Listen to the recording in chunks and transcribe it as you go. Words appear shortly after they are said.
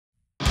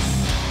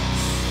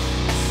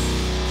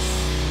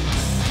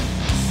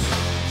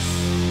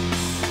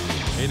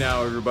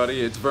now,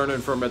 everybody. It's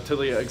Vernon from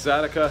Atelier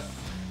Exotica,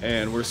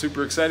 and we're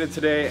super excited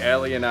today,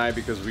 Allie and I,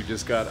 because we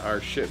just got our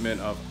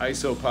shipment of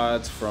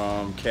ISOPODS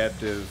from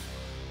Captive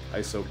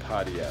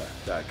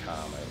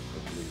ISOPODIA.com,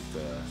 I believe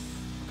the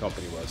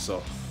company was.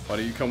 So why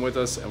don't you come with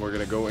us, and we're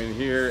gonna go in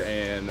here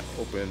and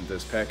open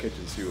this package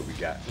and see what we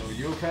got. So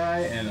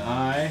YoKai and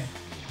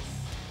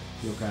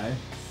YoKai,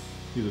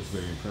 he looks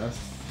very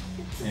impressed,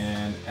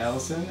 and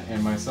Allison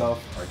and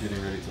myself are getting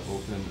ready to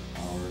open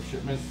our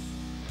shipment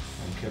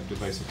from Captive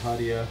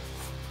ISOPODIA.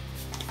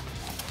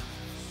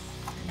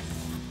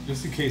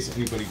 Just in case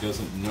anybody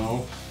doesn't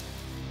know,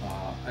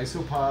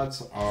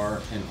 isopods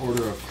are an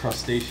order of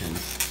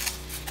crustaceans.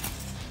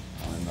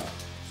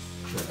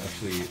 They're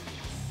actually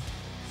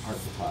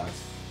arthropods.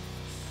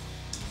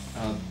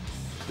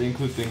 They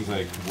include things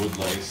like wood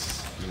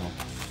lice,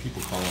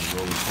 people call them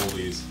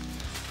roly-polies,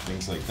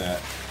 things like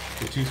that.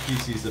 The two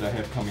species that I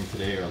have coming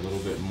today are a little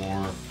bit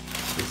more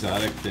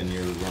exotic than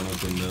your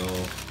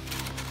run-of-the-mill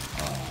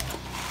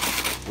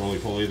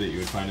roly-poly that you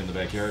would find in the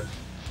backyard.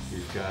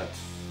 We've got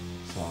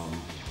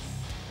some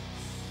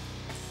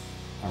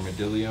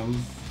Armadillium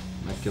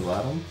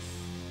maculatum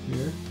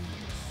here.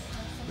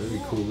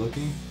 Very cool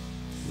looking.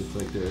 Looks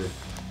like they're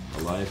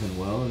alive and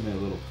well in their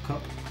little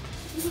cup.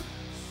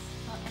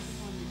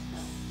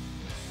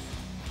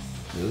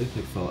 Really?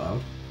 They fell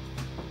out?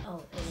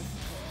 Oh, it is.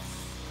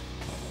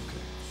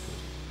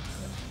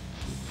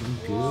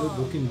 Okay, good.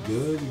 Looking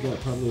good. We got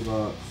probably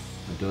about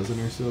a dozen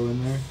or so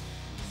in there.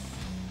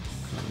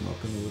 Cut them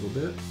up in a little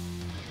bit.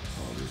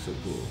 Oh, they're so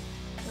cool.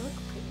 They look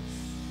pretty.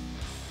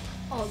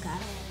 Oh,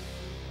 God.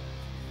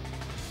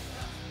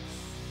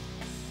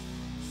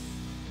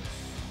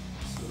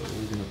 So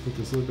we're going to put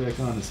this lid back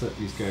on and set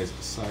these guys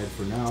aside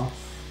for now.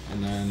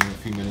 And then in a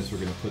few minutes we're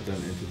going to put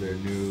them into their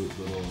new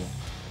little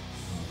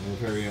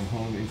Vivarium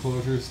home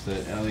enclosures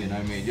that Allie and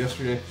I made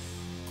yesterday.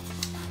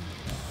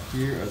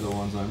 Here are the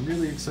ones I'm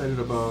really excited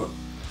about.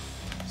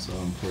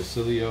 Some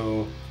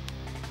Porcilio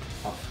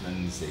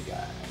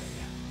Hoffmannsegei.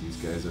 These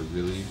guys are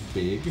really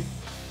big.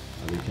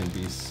 They can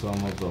be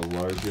some of the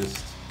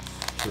largest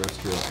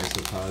terrestrial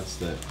isopods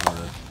that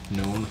are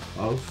known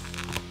of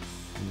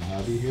in the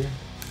hobby here.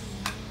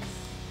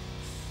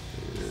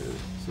 They're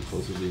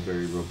supposedly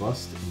very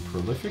robust and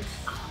prolific.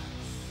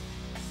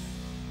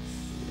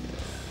 Yeah,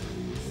 there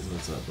he is.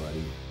 What's up,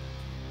 buddy?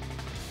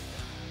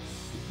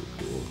 Super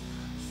cool.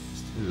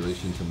 Just in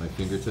relation to my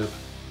fingertip,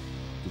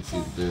 you can see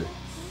that they're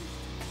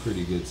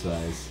pretty good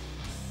size.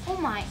 Oh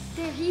my,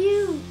 they're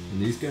huge!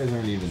 And these guys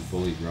aren't even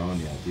fully grown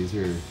yet. These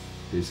are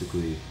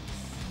basically...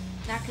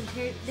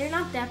 They're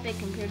not that big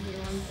compared to the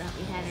ones that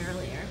we had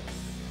earlier.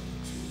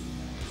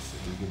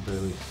 We can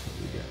barely...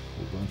 We got a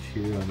whole bunch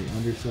here on the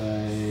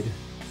underside.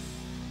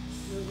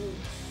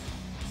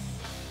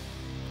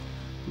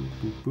 Boop,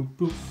 boop, boop,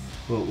 boop.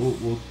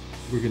 Well,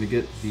 we're going to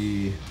get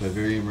the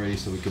Vivarium ready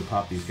so we can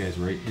pop these guys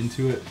right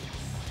into it.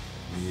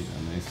 We need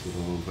a nice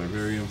little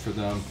Vivarium for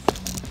them.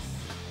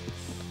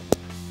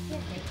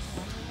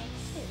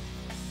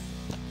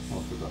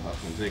 Well, for the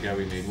Hoffmannsegei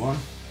we made one.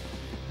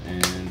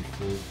 And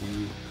for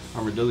the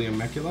Armadillium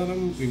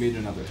maculatum we made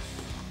another.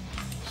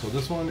 So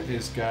this one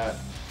has got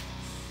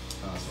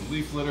some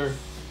leaf litter,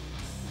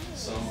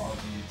 some of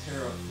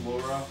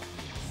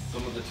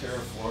the Terra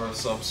Flora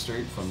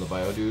substrate from the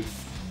Biodude,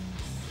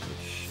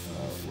 which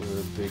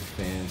we're big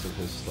fans of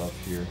his stuff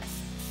here.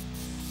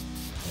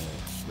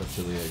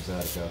 Atelier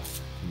Exotica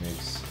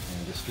makes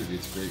and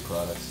distributes great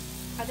products.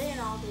 Are they in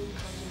all the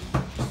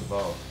enclosures? Just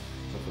about,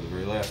 except for the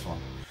very last one.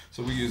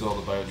 So we use all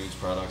the Biodude's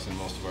products in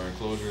most of our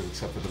enclosures,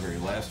 except for the very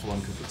last one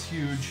because it's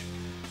huge.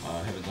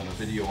 I haven't done a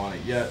video on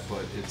it yet,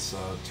 but it's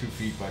 2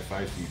 feet by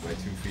 5 feet by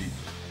 2 feet.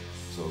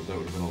 So that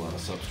would have been a lot of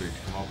substrate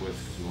to come up with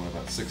because we went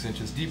about 6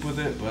 inches deep with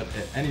it. But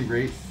at any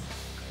rate,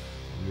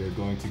 we are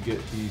going to get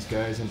these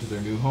guys into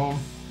their new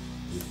home.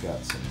 We've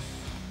got some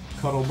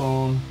cuddle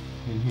bone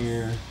in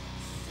here.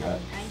 We've got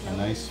a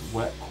nice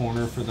wet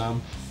corner for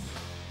them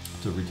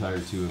to retire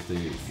to if they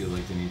feel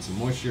like they need some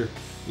moisture.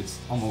 It's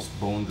almost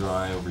bone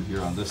dry over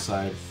here on this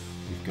side.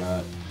 We've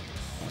got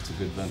lots of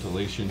good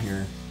ventilation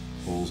here,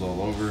 holes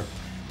all over.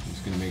 I'm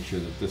just going to make sure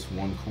that this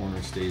one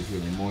corner stays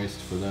really moist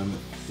for them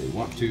if they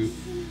want to.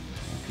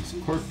 A piece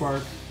of cork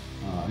bark.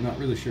 I'm not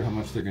really sure how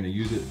much they're going to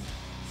use it,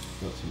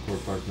 but some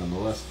cork bark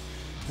nonetheless.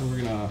 And we're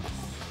going to,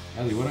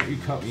 Allie, why don't you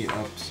cut me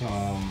up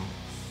some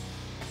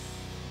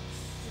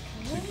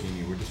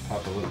zucchini? We're just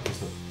pop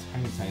just a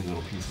tiny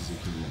little piece of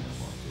zucchini in there.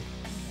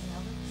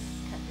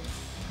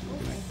 We're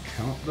going to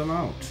count them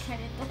out.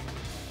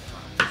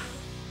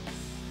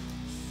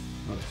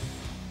 Okay,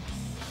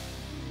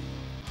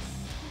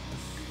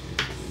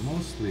 so they're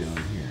mostly on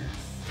here.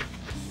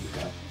 We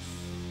got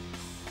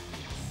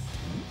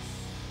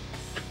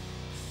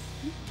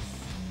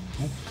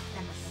 1,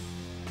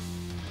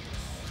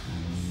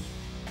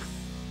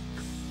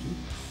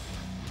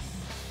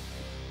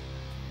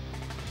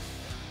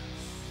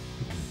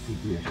 2,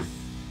 3, actually.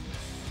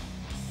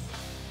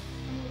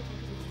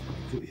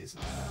 Yes.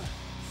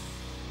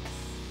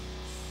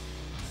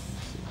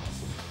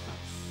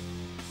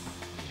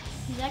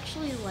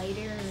 actually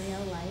lighter in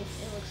real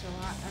life. It looks a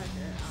lot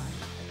darker on the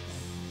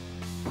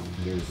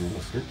camera. Their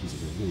little skirt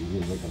pieces are really,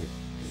 really light color.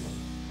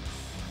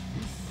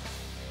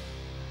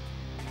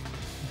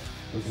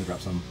 I was gonna drop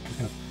some. Just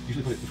kind of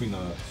usually put it between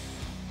the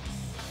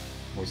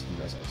moist and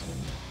dry sides. So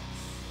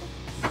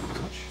not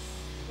as much.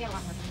 We got a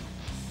lot more than that.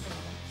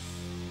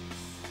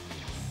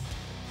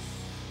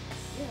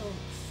 Ew.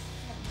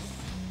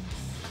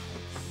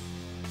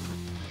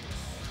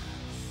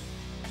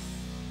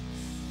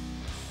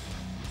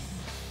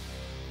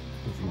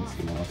 Don't think it's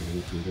gonna offer it.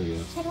 It's very Take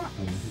it off.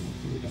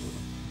 really done with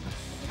them.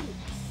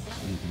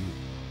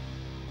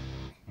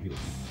 I hate it.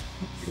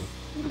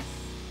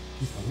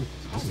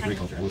 This is a great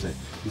culture, I would say.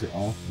 These are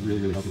all really,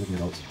 really healthy looking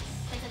adults.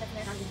 But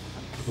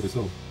they're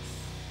still,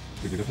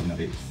 they're definitely not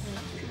babies.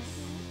 For sure.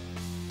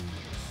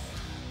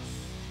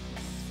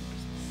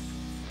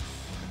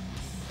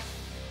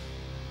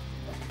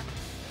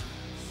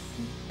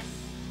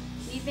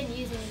 We've been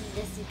using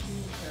this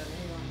zucchini for a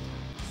really long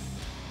time.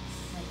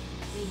 Like,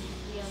 we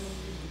only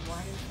used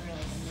one for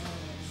like a million.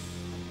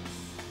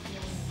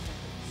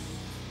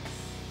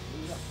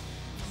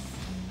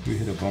 We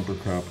hit a bumper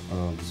crop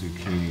of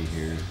zucchini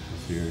here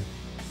this year.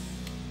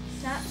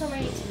 Not so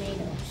many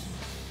tomatoes.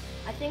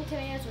 I think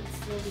tomatoes would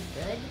still be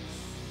good,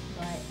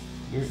 but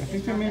I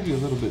think they may be a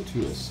little bit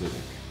too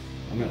acidic.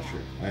 I'm not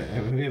sure.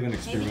 We haven't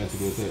experimented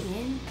with it.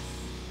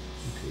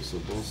 Okay, so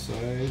both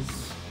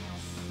sides.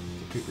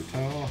 The paper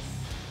towel.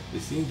 They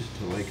seem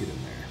to like it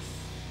in there.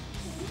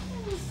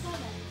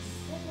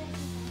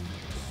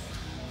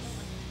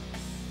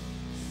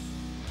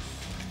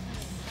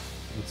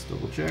 Let's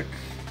double check.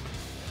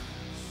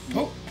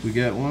 Oh, we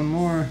got one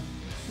more.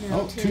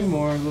 No, oh, two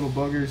more little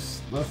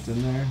buggers left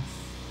in there.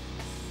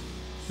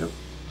 Yep.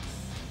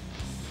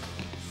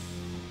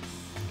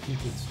 I think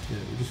it's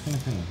good. We're just gonna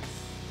kind of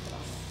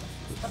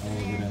put all of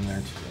it in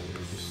there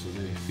together, just so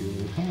they feel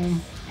at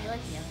home. I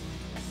like the other one.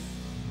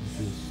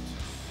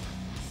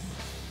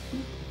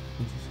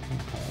 Just kind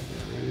of pile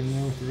that right in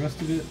there with the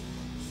rest of it.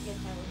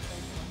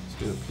 It's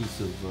got a piece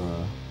of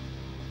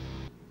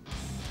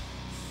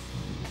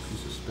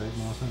spag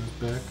moss on his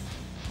back.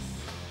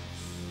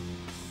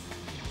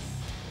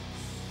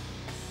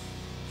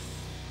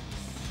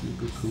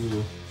 Super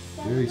cool.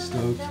 Very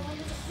stoked.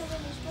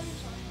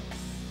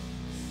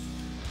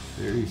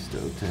 Very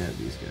stoked to have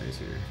these guys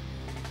here.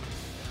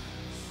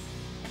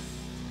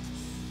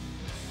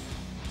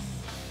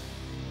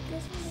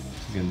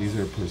 Again, these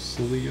are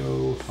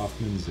Porcilio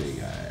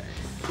Hoffmannsegei.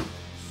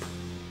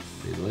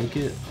 They like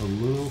it a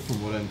little,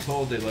 from what I'm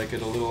told, they like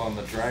it a little on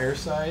the drier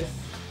side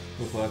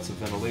with lots of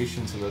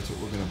ventilation, so that's what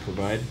we're going to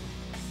provide.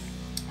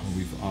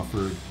 We've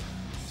offered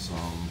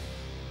some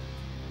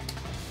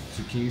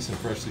zucchini, some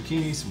fresh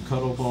zucchini, some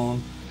cuttle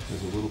bone.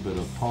 There's a little bit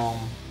of palm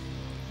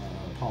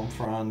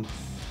frond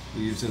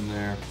leaves in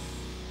there,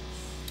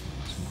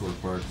 some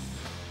cork bark,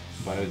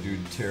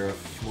 Biodude Terra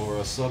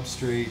Flora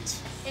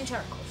substrate, And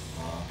charcoal.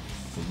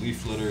 some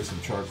leaf litter, some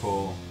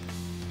charcoal,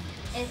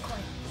 And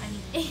corn. I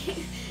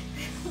mean,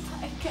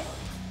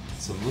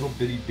 some little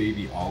bitty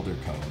baby alder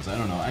cones. I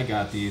don't know, I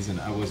got these and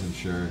I wasn't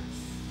sure.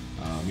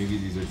 Maybe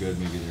these are good,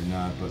 maybe they're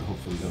not, but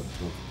hopefully they'll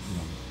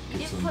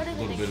get some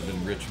little bit of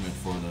enrichment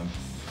for them.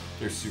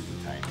 They're super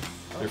tiny.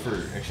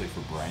 They're actually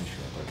for brine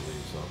shrimp, I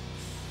believe, so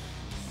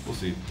we'll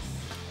see.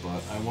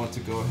 But I want to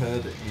go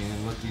ahead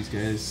and let these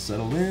guys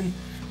settle in.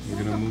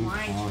 We're gonna move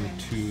on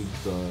to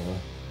the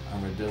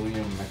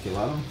Armadillium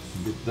maculatum,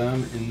 get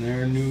them in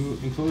their new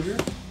enclosure.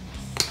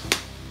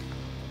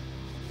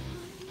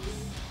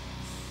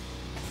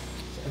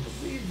 So I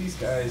believe these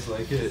guys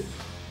like it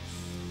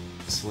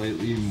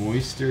slightly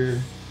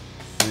moister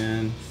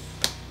than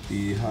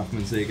the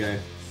Hoffmannsegei,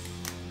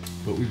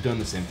 but we've done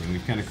the same thing.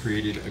 We've kind of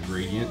created a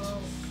gradient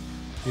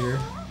here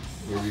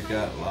where we've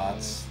got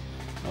lots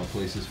of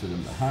places for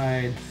them to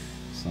hide,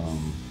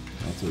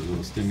 lots of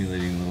little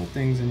stimulating little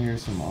things in here,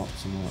 some little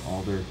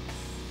alder,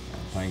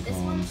 pine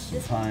cones,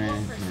 some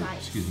pine,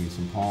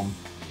 some palm.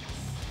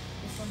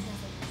 This one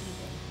has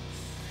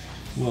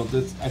Well,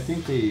 I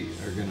think they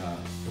are gonna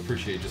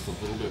appreciate just a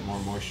little bit more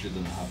moisture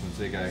than the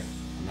Hoffmannsegei.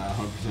 I'm not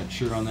 100%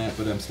 sure on that,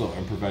 but I'm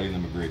providing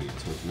them a gradient.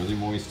 So it's really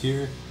moist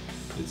here,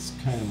 it's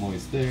kind of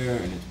moist there,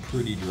 and it's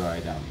pretty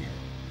dry down here.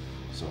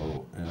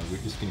 So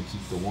we're just gonna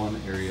keep the one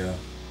area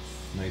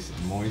nice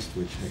and moist,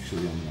 which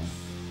actually I'm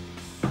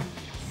gonna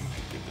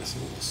give this a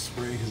little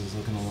spray because it's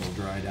looking a little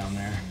dry down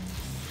there.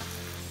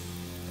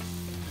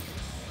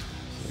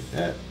 Just like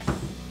that.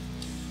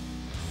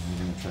 I'm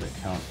going to try to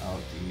count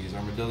out these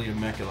Armadillium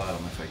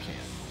maculatum if I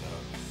can,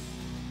 without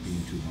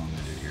being too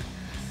long-winded here.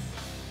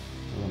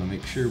 I want to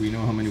make sure we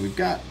know how many we've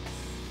got,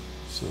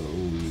 so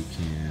we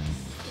can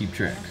keep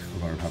track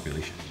of our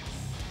population.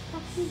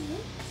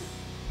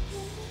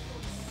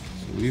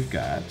 So we've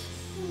got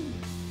 1,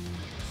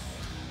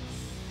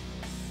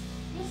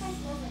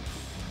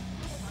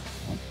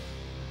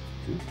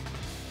 2,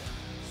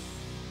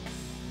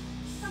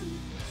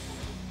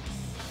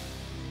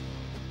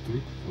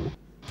 3, 4,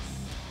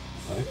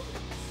 5,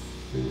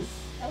 6, 7,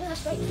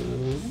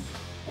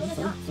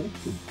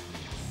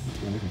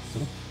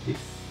 8,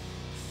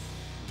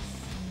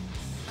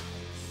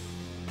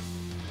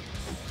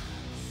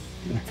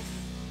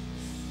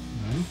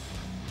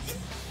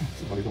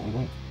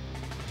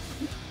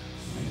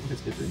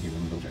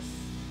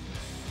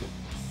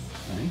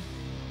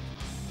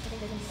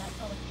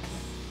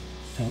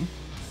 10,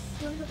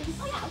 You want to go 13?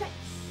 Oh, yeah, okay.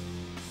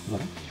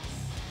 11,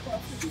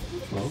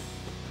 12. 12,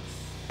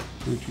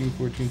 13,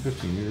 14,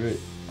 15. You're right.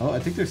 Oh, I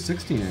think there's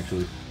 16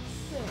 actually.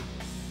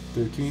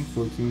 13,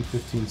 14,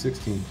 15,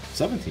 16,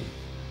 17.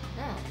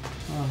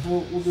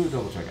 We'll do a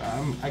double check.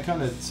 I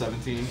counted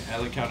 17.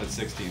 Allie counted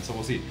 16. So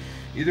we'll see.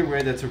 Either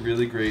way, that's a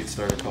really great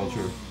starter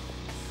culture.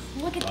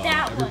 Look at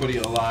that everybody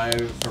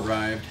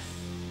arrived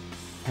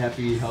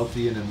happy,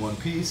 healthy, and in one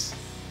piece.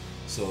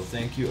 So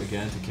thank you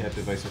again to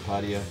Captive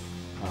Isopodia.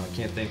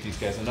 Can't thank these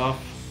guys enough.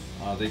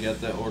 They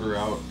got the order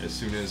out as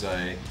soon as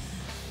it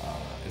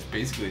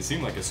basically it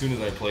seemed like as soon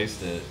as I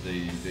placed it,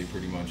 they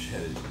pretty much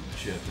had it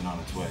shipped and on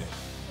its way.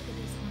 Look at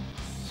this one.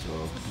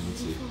 So let's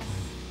see.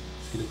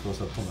 Let's get it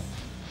close up. Hold on.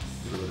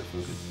 Let it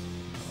focus.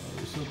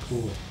 They're so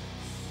cool.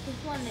 This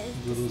one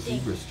is Little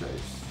distinct. zebra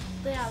stripes.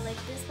 But yeah, like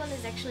this one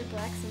is actually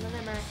black. Some of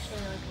them are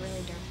actually like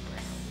really dark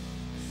brown.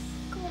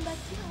 Going back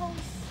to the home.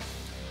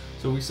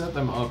 So we set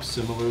them up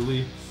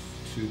similarly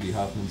to the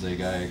Hoffman's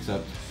YoKai,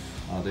 except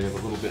they have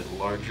a little bit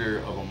larger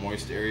of a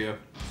moist area.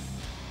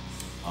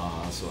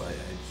 So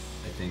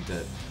I think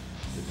that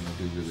they're going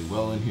to do really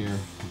well in here.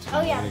 So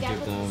Oh yeah, I'm we going got to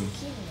give some them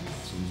zucchini in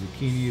there. some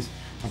zucchinis.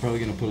 I'm probably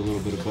going to put a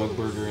little bit of bug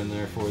burger in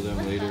there for them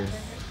What's later. bug burger?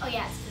 Oh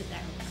yeah, it's food there.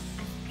 I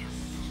forgot.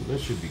 So that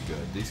should be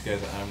good. These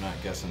guys, I'm not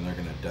guessing they're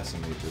going to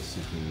decimate this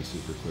zucchini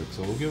super quick.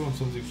 So we'll give them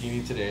some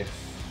zucchini today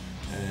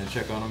and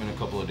check on them in a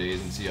couple of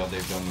days and see how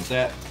they've done with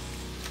that.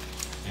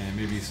 And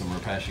maybe some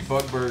rapashi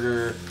bug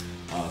burger,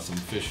 some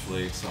fish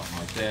flakes, something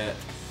like that.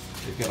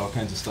 They've got all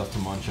kinds of stuff to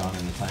munch on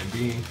in the time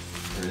being,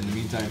 or in the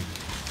meantime.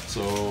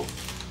 So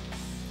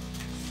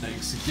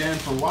thanks again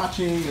for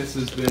watching. This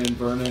has been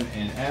Vernon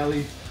and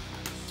Allie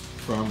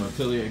from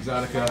Reptilia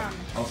Exotica.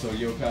 Also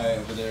YoKai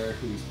over there,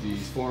 who's the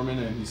foreman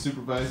and he's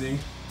supervising.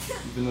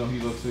 Even though he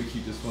looks like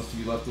he just wants to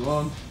be left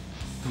alone,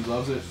 he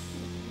loves it.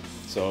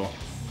 So,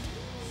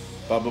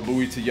 Baba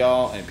Booey to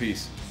y'all and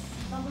peace.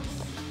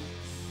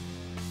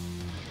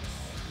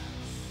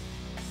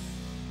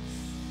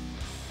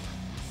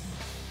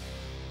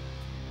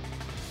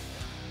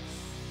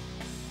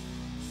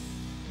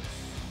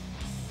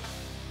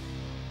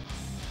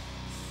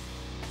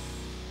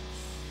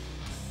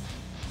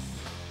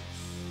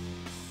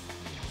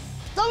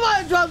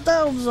 Somebody drop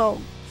down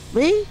on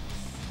me.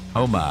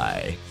 Oh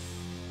my.